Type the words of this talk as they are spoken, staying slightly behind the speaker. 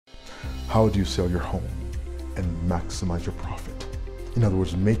How do you sell your home and maximize your profit? In other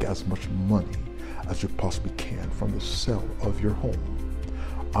words, make as much money as you possibly can from the sale of your home.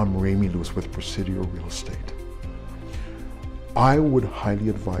 I'm Ramy Lewis with Presidio Real Estate. I would highly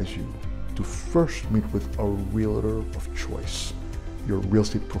advise you to first meet with a realtor of choice, your real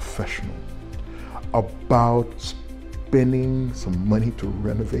estate professional, about spending some money to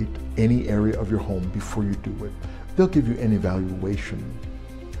renovate any area of your home before you do it. They'll give you an evaluation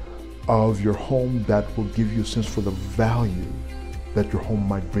of your home that will give you a sense for the value that your home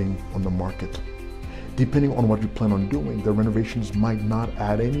might bring on the market. Depending on what you plan on doing, the renovations might not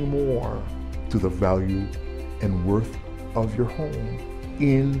add any more to the value and worth of your home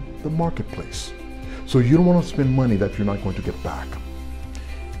in the marketplace. So you don't want to spend money that you're not going to get back.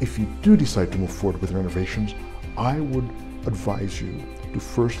 If you do decide to move forward with renovations, I would advise you to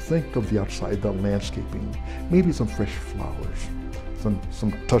first think of the outside, the landscaping, maybe some fresh flowers,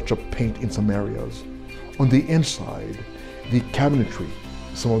 some touch-up paint in some areas. On the inside, the cabinetry,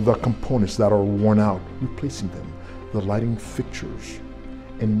 some of the components that are worn out, replacing them, the lighting fixtures,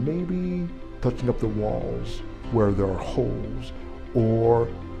 and maybe touching up the walls where there are holes or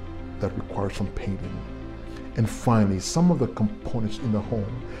that require some painting. And finally, some of the components in the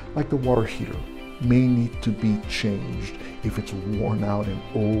home, like the water heater, may need to be changed if it's worn out and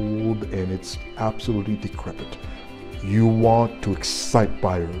old and it's absolutely decrepit. You want to excite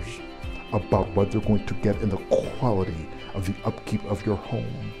buyers about what they're going to get in the quality of the upkeep of your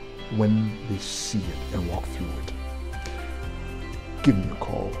home when they see it and walk through it. Give me a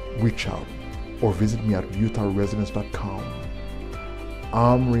call, reach out, or visit me at utahresidence.com.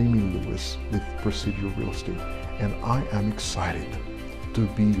 I'm Ramy Lewis with Presidio Real Estate, and I am excited to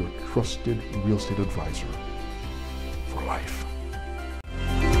be your trusted real estate advisor for life.